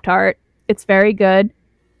and Pop-Tart. It's very good.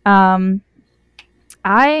 I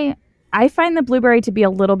find the blueberry to be a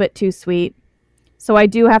little bit too sweet. So I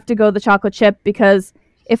do have to go the chocolate chip because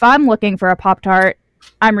if I'm looking for a Pop-Tart,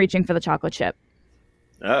 I'm reaching for the chocolate chip.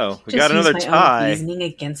 Uh-oh, we got another tie. Reasoning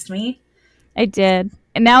against me. I did.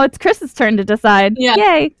 And now it's Chris's turn to decide. Yeah.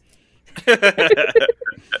 Yay.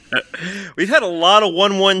 We've had a lot of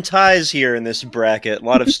 1-1 ties here in this bracket. A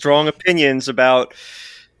lot of strong opinions about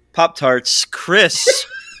Pop-Tarts. Chris.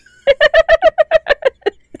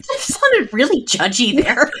 That sounded really judgy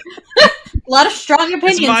there. A lot of strong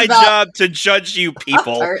opinions. It's my job to judge you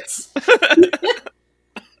people. Pop-Tarts.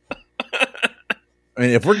 I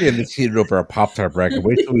mean, if we're getting this heated over a Pop-Tart bracket,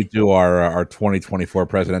 wait till we do our 2024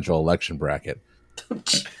 presidential election bracket.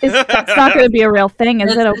 That's not going to be a real thing,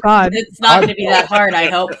 is it? Oh, God. It's not going to be that hard, I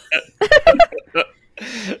hope.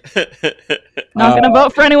 Not going to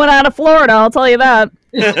vote for anyone out of Florida, I'll tell you that.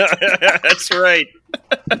 That's right.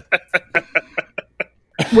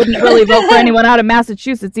 Wouldn't really vote for anyone out of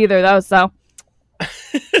Massachusetts either, though, so.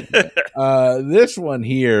 This one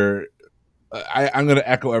here, I'm going to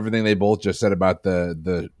echo everything they both just said about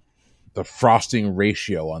the frosting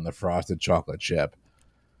ratio on the frosted chocolate chip.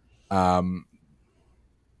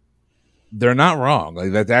 They're not wrong.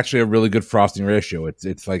 Like, that's actually a really good frosting ratio.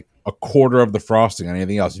 It's like a quarter of the frosting on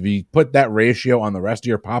anything else. If you put that ratio on the rest of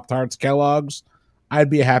your Pop-Tarts, Kellogg's, I'd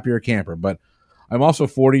be a happier camper. But I'm also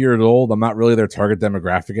 40 years old. I'm not really their target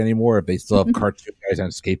demographic anymore. If they still have cartoon guys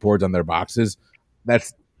on skateboards on their boxes,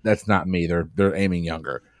 that's not me. They're aiming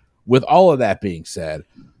younger. With all of that being said,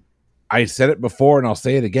 I said it before and I'll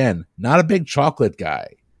say it again. Not a big chocolate guy.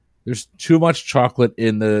 There's too much chocolate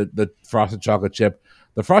in the frosted chocolate chip.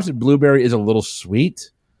 The frosted blueberry is a little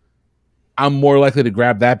sweet. I'm more likely to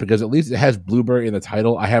grab that because at least it has blueberry in the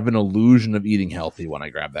title. I have an illusion of eating healthy when I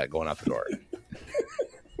grab that going out the door.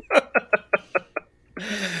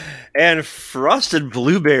 And frosted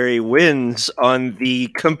blueberry wins on the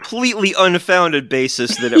completely unfounded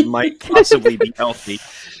basis that it might possibly be healthy.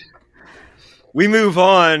 We move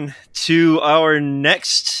on to our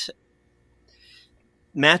next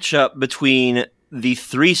matchup between the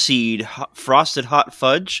 3-seed Frosted Hot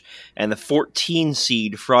Fudge and the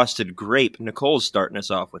 14-seed Frosted Grape. Nicole's starting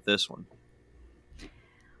us off with this one.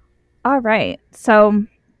 All right. So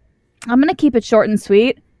I'm going to keep it short and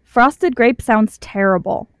sweet. Frosted Grape sounds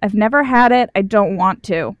terrible. I've never had it. I don't want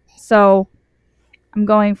to. So I'm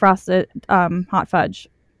going Frosted Hot Fudge.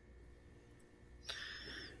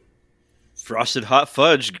 Frosted Hot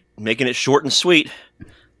Fudge, making it short and sweet.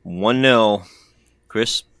 1-0.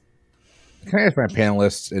 Chris? Can I ask my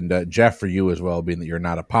panelists, and Jeff, for you as well, being that you're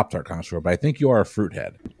not a Pop-Tart connoisseur, but I think you are a fruit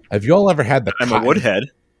head. Have you all ever had the I'm a woodhead.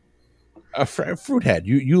 A fruit head.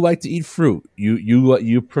 You like to eat fruit.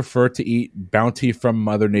 You prefer to eat bounty from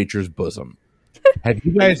Mother Nature's bosom. Have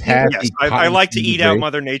you guys had? Yes, I like to eat grape? Out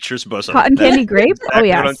Mother Nature's bosom. Cotton candy grape? Oh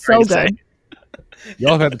yeah, so good.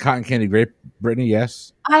 Y'all have had the cotton candy grape, Brittany?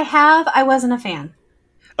 Yes. I have. I wasn't a fan.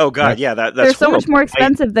 Oh God, yeah, that's they're so horrible. much more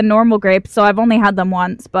expensive than normal grapes, so I've only had them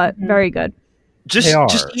once, but very good. Just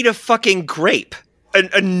eat a fucking grape.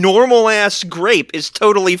 A normal ass grape is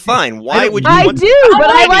totally fine. Why would you? I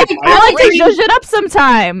like to zhuzh it up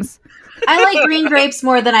sometimes. I like green grapes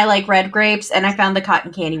more than I like red grapes, and I found the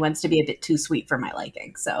cotton candy ones to be a bit too sweet for my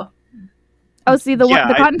liking. So,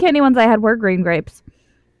 the cotton candy ones I had were green grapes.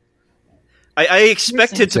 I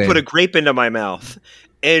expected to put a grape into my mouth,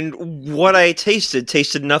 and what I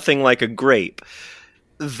tasted nothing like a grape.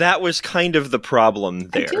 That was kind of the problem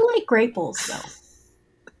there. I do like grapes, though.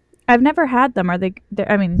 I've never had them. Are they?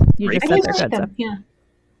 I mean, you just said they're good. Them, yeah.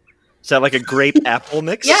 Is that like a grape apple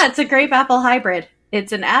mix? Yeah, it's a grape apple hybrid.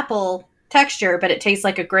 It's an apple texture, but it tastes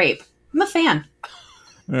like a grape. I'm a fan.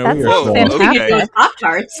 That's fantastic. Okay.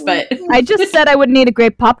 Pop-Tarts, but I just said I wouldn't eat a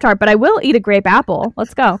grape Pop-Tart, but I will eat a grape apple.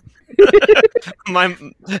 Let's go.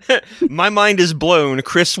 My mind is blown.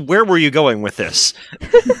 Chris, where were you going with this?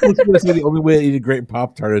 I was going to say the only way to eat a grape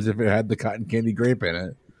Pop-Tart is if it had the cotton candy grape in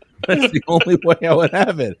it. That's the only way I would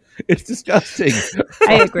have it. It's disgusting.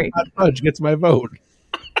 I agree. Hot fudge gets my vote.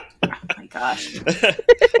 Oh my gosh.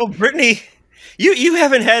 Well, Brittany, you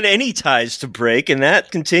haven't had any ties to break, and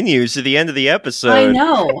that continues to the end of the episode. I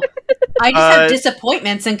know. I just have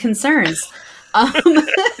disappointments and concerns. Well,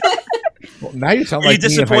 now you sound Are you like me in high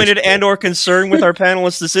disappointed school. and or concerned with our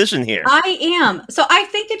panelist decision here? I am. So I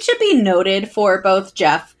think it should be noted for both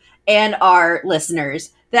Jeff and our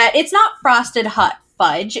listeners that it's not Frosted Hot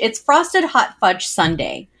Fudge. It's Frosted Hot Fudge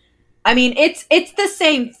Sundae. I mean, it's the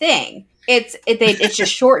same thing. It's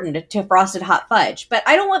just shortened to Frosted Hot Fudge. But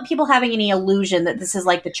I don't want people having any illusion that this is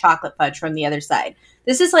like the chocolate fudge from the other side.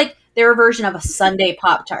 This is like their version of a Sundae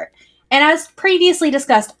Pop-Tart. And as previously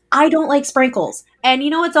discussed, I don't like sprinkles. And you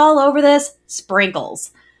know what's all over this?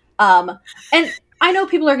 Sprinkles. And I know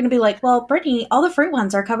people are going to be like, well, Brittany, all the fruit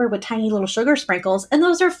ones are covered with tiny little sugar sprinkles, and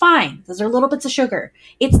those are fine. Those are little bits of sugar.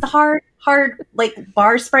 It's the hard, like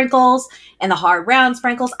bar sprinkles and the hard round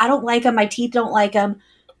sprinkles. I don't like them. My teeth don't like them.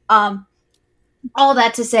 All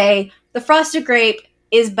that to say, the frosted grape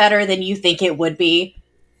is better than you think it would be.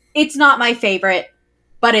 It's not my favorite,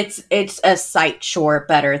 but it's a sight sure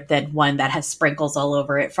better than one that has sprinkles all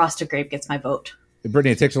over it. Frosted grape gets my vote.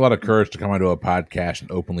 Brittany, it takes a lot of courage to come onto a podcast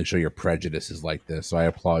and openly show your prejudices like this, so I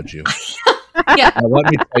applaud you. Yeah. Now, let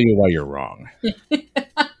me tell you why you're wrong.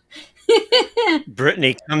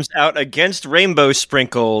 Brittany comes out against rainbow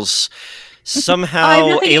sprinkles, I somehow have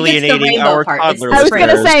nothing against the alienating rainbow our part. It's toddler the I was going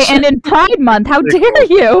to listeners. say, and in Pride Month, how dare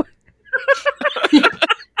you?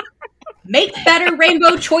 Make better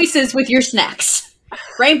rainbow choices with your snacks.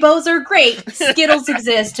 Rainbows are great. Skittles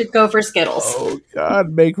exist. Go for Skittles. Oh,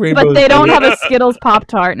 God, make rainbows. But they don't have a Skittles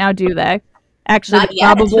Pop-Tart now, do they? Actually, Not they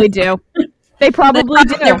yet. probably do. They probably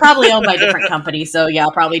do. They're probably owned by different companies, so yeah,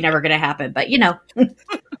 probably never going to happen. But you know,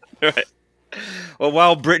 Right. Well,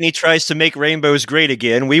 while Brittany tries to make rainbows great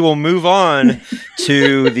again, we will move on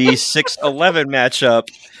to the 6-11 matchup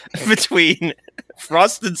between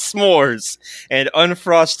Frosted S'mores and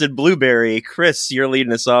Unfrosted Blueberry. Chris, you're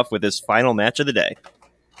leading us off with this final match of the day.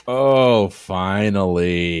 Oh,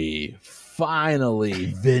 finally.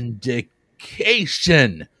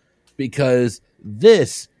 Vindication. Because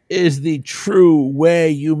this is the true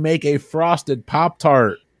way you make a frosted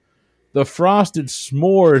Pop-Tart. The frosted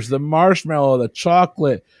s'mores, the marshmallow, the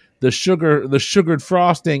chocolate, the sugared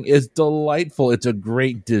frosting is delightful. It's a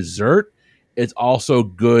great dessert. It's also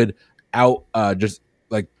good out just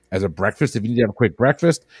like as a breakfast. If you need to have a quick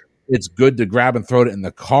breakfast, it's good to grab and throw it in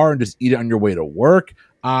the car and just eat it on your way to work.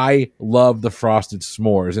 I love the frosted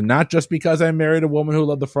s'mores, and not just because I married a woman who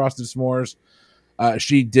loved the frosted s'mores.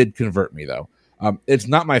 She did convert me, though. It's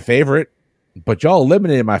not my favorite, but y'all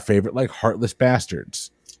eliminated my favorite like heartless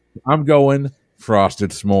bastards. I'm going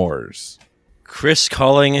Frosted S'mores. Chris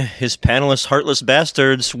calling his panelists heartless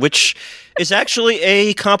bastards, which is actually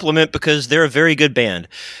a compliment because they're a very good band.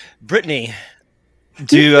 Brittany,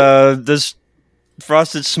 does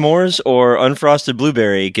Frosted S'mores or Unfrosted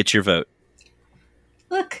Blueberry get your vote?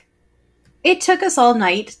 look, it took us all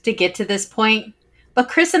night to get to this point, but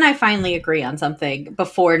Chris and I finally agree on something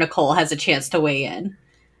before Nicole has a chance to weigh in.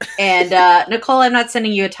 And Nicole, I'm not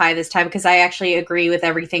sending you a tie this time because I actually agree with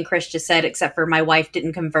everything Chris just said, except for my wife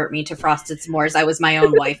didn't convert me to Frosted S'mores. I was my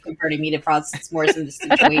own wife converting me to Frosted S'mores in this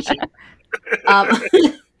situation.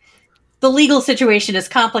 The legal situation is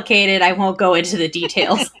complicated. I won't go into the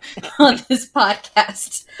details on this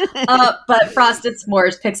podcast. But Frosted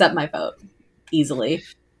S'mores picks up my vote easily.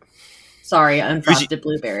 Sorry, Unfrosted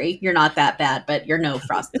Blueberry. You're not that bad, but you're no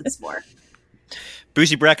Frosted S'more.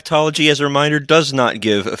 Boozy Bracketology, as a reminder, does not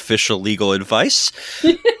give official legal advice.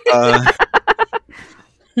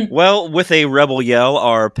 Well, with a rebel yell,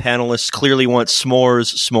 our panelists clearly want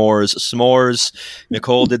s'mores, s'mores, s'mores.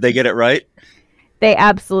 Nicole, did they get it right? They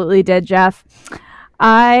absolutely did, Jeff.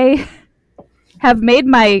 I have made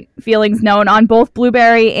my feelings known on both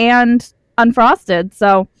blueberry and unfrosted,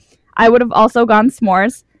 so I would have also gone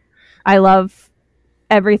s'mores. I love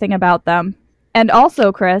everything about them. And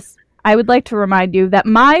also, Chris, I would like to remind you that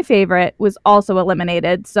my favorite was also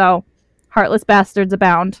eliminated, so heartless bastards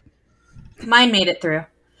abound. Mine made it through.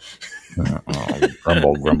 Grumble,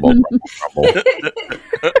 grumble, grumble, grumble.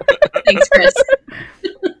 Thanks, Chris.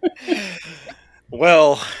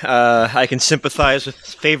 Well, I can sympathize with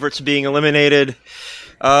favorites being eliminated.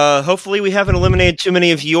 Hopefully we haven't eliminated too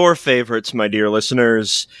many of your favorites, my dear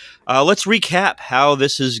listeners. Let's recap how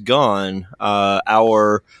this has gone.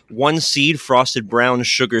 Our 1-seed Frosted Brown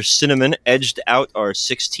Sugar Cinnamon edged out our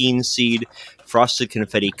 16-seed Frosted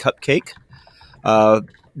Confetti Cupcake.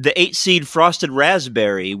 The 8-seed Frosted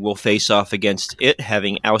Raspberry will face off against it,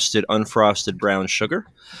 having ousted Unfrosted Brown Sugar.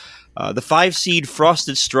 The 5 seed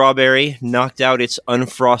Frosted Strawberry knocked out its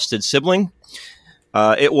unfrosted sibling.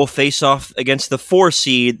 It will face off against the 4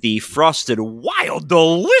 seed, the Frosted Wild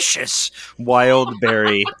Delicious Wild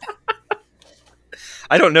Berry.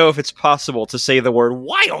 I don't know if it's possible to say the word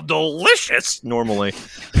Wild Delicious normally.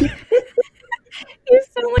 You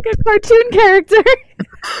sound like a cartoon character.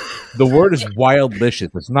 The word is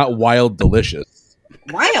wildlicious. It's not wild delicious.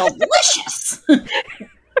 Wild delicious.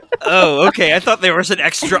 Oh, okay. I thought there was an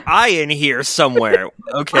extra I in here somewhere.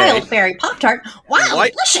 Okay. Wildberry Pop-Tart.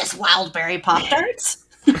 Wildlicious Wildberry Pop-Tarts.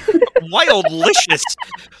 Wildlicious.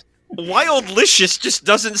 Wildlicious just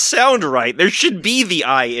doesn't sound right. There should be the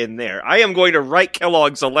I in there. I am going to write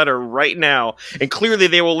Kellogg's a letter right now, and clearly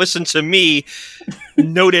they will listen to me,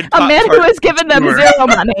 noted A man who has given them zero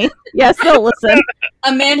money. Yes, they'll listen.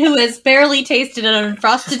 A man who has barely tasted an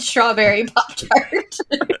unfrosted strawberry Pop-Tart.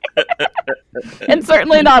 And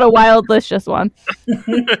certainly not a wildlicious one.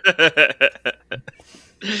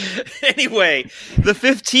 Anyway, the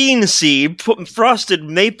 15 seed Frosted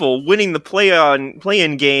Maple winning the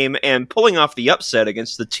play-in game and pulling off the upset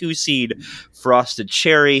against the 2 seed Frosted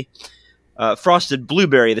Cherry. Frosted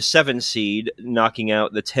Blueberry, the 7 seed, knocking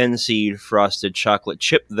out the 10 seed Frosted Chocolate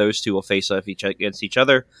Chip. Those two will face off against each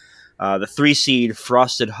other. The 3 seed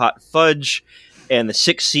Frosted Hot Fudge and the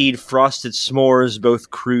 6 seed Frosted S'mores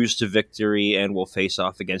both cruise to victory and will face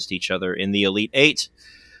off against each other in the Elite 8.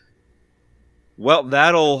 Well,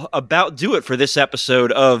 that'll about do it for this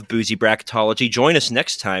episode of Boozy Bracketology. Join us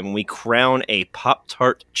next time when we crown a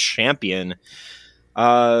Pop-Tart champion.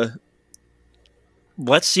 Let's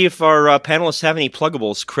see if our panelists have any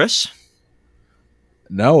pluggables. Chris?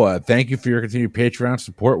 No, thank you for your continued Patreon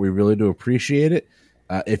support. We really do appreciate it.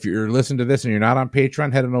 If you're listening to this and you're not on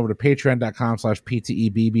Patreon, head on over to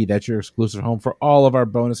patreon.com/PTEBB. That's your exclusive home for all of our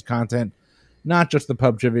bonus content. Not just the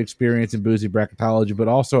pub trivia experience and Boozy Bracketology, but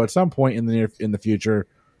also at some point in the future,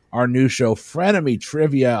 our new show, Frenemy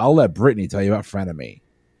Trivia. I'll let Brittany tell you about Frenemy.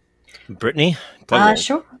 Brittany?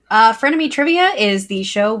 Sure. Frenemy Trivia is the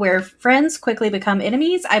show where friends quickly become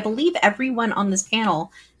enemies. I believe everyone on this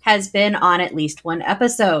panel has been on at least one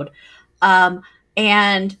episode.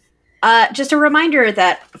 And just a reminder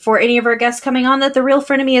that for any of our guests coming on, that the real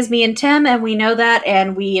frenemy is me and Tim, and we know that,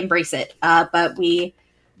 and we embrace it. But we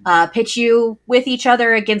pitch you with each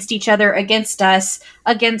other, against us,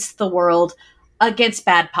 against the world, against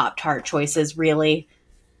bad Pop-Tart choices, really.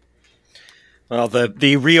 Well,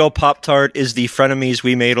 the real Pop-Tart is the frenemies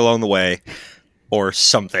we made along the way, or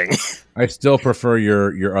something. I still prefer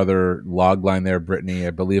your other log line there, Brittany. I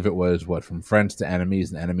believe it was, from friends to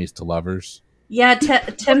enemies and enemies to lovers? Yeah,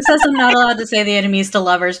 Tim says I'm not allowed to say the enemies to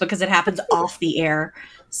lovers because it happens off the air.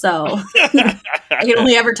 So I can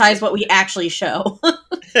only advertise what we actually show.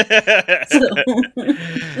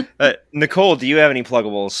 Nicole, do you have any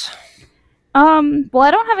pluggables? Well,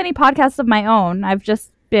 I don't have any podcasts of my own. I've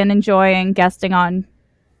just been enjoying guesting on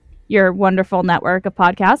your wonderful network of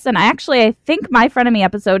podcasts. And I think my Frenemy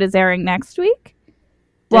episode is airing next week.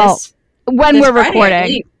 When we're Friday,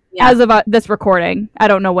 recording. Yeah. As of this recording. I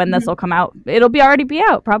don't know when this will come out. It'll already be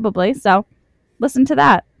out, probably. So listen to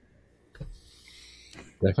that.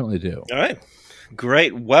 Definitely do. All right.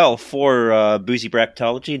 Great. Well, for Boozy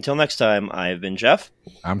Bracketology, until next time, I've been Jeff.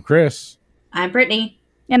 I'm Chris. I'm Brittany.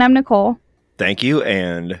 And I'm Nicole. Thank you,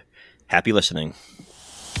 and happy listening.